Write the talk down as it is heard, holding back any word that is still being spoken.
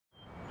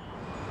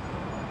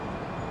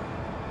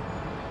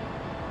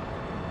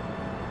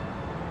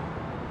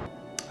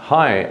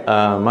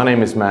Hi, my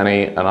name is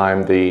Manny and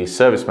I'm the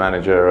service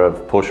manager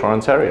of Porsche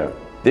Ontario.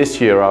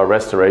 This year our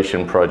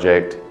restoration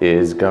project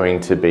is going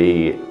to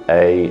be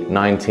a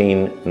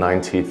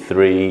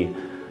 1993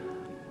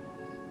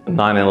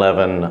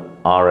 911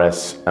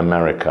 RS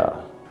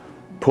America.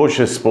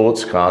 Porsche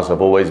sports cars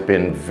have always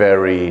been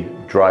very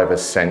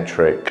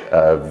driver-centric,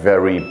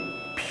 very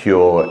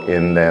pure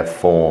in their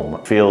form.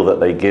 I feel that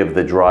they give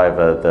the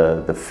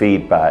driver the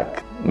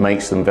feedback,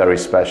 makes them very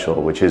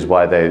special, which is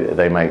why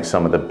they make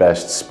some of the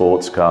best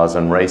sports cars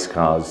and race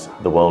cars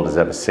the world has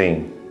ever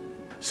seen.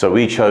 So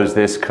we chose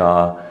this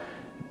car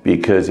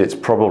because it's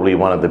probably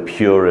one of the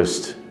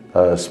purest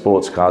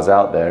sports cars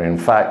out there. In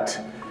fact,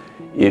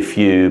 if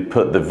you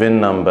put the VIN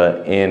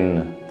number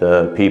in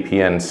the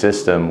PPN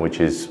system, which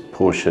is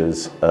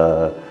Porsche's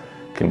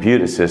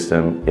computer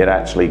system, it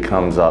actually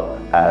comes up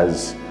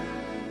as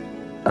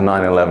a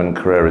 911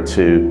 Carrera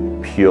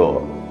 2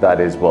 Pure. That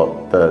is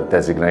what the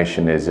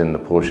designation is in the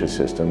Porsche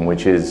system,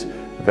 which is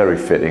very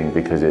fitting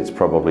because it's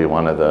probably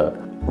one of the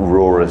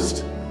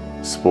rawest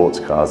sports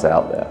cars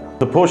out there.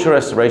 The Porsche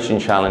Restoration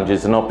Challenge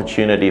is an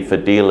opportunity for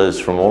dealers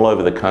from all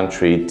over the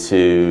country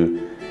to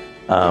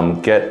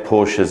get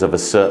Porsches of a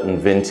certain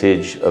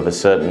vintage, of a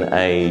certain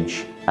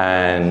age,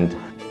 and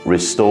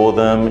restore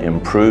them,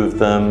 improve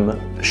them,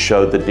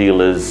 show the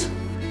dealers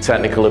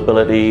technical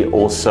ability.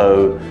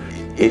 Also,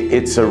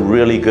 it's a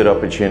really good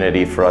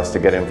opportunity for us to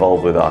get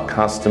involved with our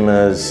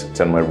customers,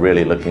 and we're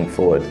really looking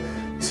forward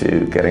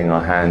to getting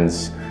our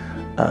hands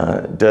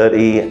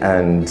dirty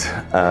and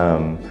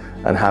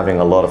having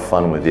a lot of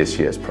fun with this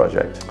year's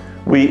project.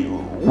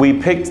 We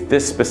picked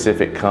this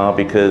specific car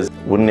because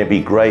wouldn't it be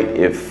great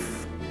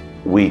if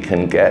we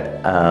can get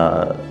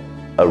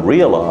a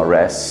real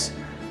RS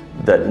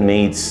that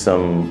needs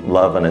some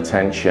love and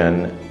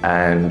attention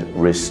and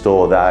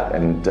restore that,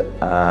 and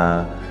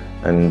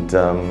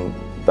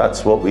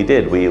that's what we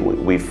did.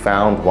 We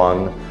found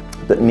one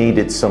that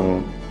needed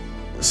some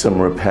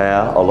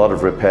repair, a lot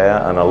of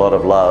repair and a lot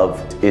of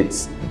love.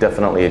 It's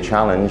definitely a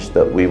challenge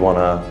that we want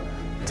to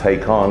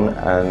take on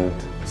and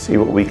see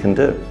what we can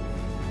do.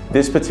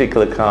 This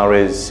particular car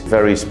is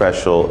very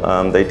special.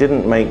 They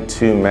didn't make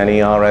too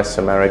many RS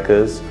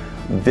Americas.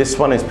 This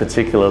one is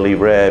particularly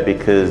rare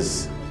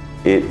because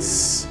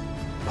it's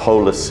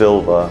polar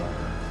silver,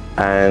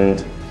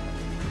 and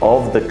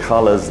of the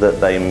colors that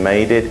they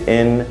made it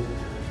in,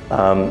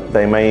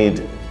 they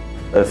made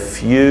a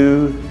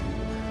few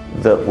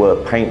that were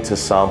paint to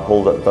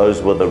sample, that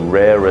those were the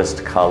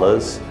rarest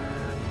colors.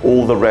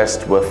 All the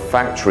rest were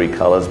factory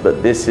colors,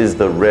 but this is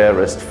the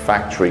rarest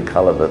factory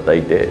color that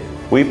they did.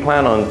 We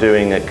plan on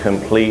doing a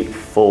complete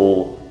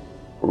full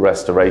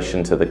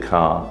restoration to the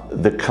car.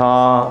 The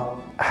car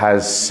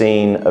has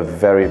seen a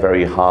very,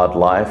 very hard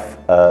life.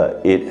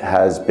 It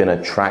has been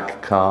a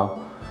track car.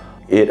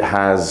 It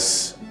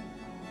has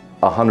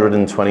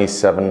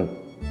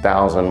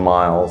 127,000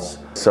 miles.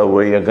 So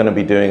we are going to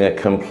be doing a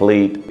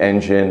complete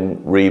engine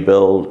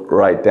rebuild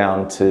right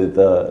down to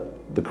the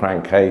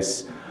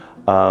crankcase.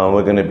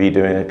 We're going to be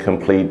doing a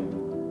complete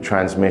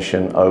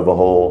transmission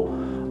overhaul,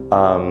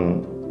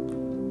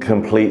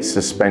 complete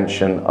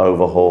suspension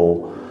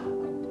overhaul.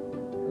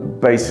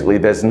 Basically,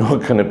 there's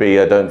not going to be,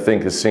 I don't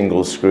think, a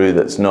single screw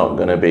that's not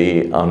going to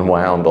be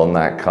unwound on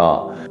that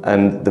car.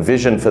 And the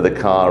vision for the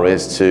car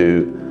is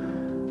to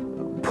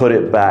put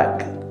it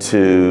back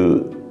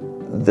to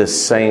the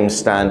same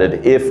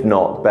standard, if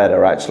not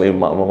better. Actually,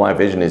 my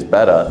vision is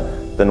better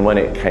than when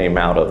it came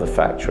out of the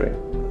factory.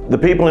 The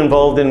people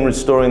involved in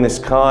restoring this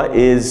car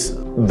is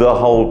the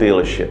whole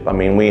dealership. I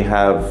mean, we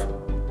have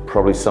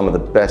probably some of the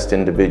best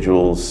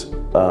individuals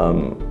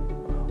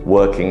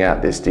working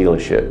at this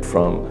dealership,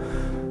 from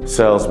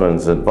salesmen,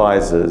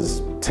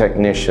 advisors,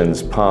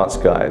 technicians, parts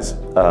guys.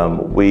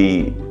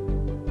 We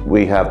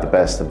have the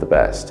best of the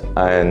best.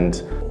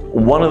 And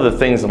one of the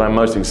things that I'm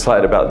most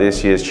excited about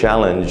this year's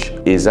challenge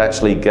is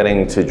actually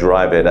getting to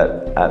drive it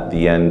at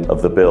the end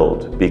of the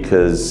build,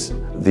 because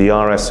the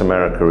RS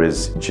America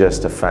is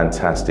just a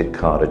fantastic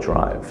car to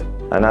drive.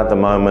 And at the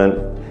moment,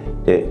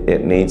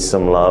 it needs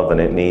some love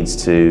and it needs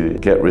to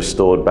get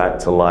restored back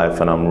to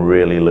life, and I'm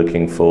really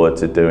looking forward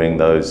to doing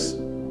those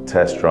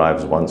test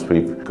drives once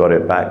we've got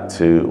it back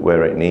to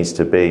where it needs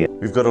to be.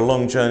 We've got a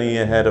long journey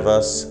ahead of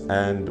us,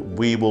 and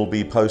we will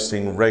be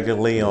posting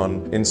regularly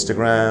on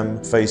Instagram,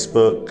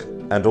 Facebook,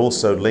 and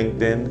also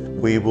LinkedIn.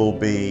 We will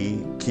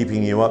be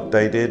keeping you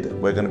updated.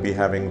 We're going to be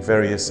having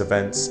various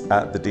events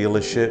at the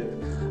dealership.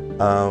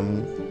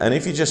 And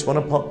if you just want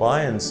to pop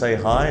by and say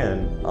hi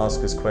and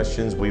ask us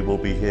questions, we will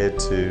be here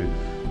to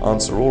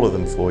answer all of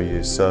them for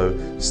you. So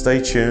stay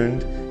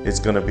tuned. It's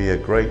going to be a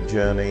great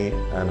journey,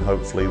 and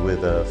hopefully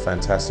with a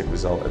fantastic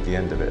result at the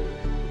end of it.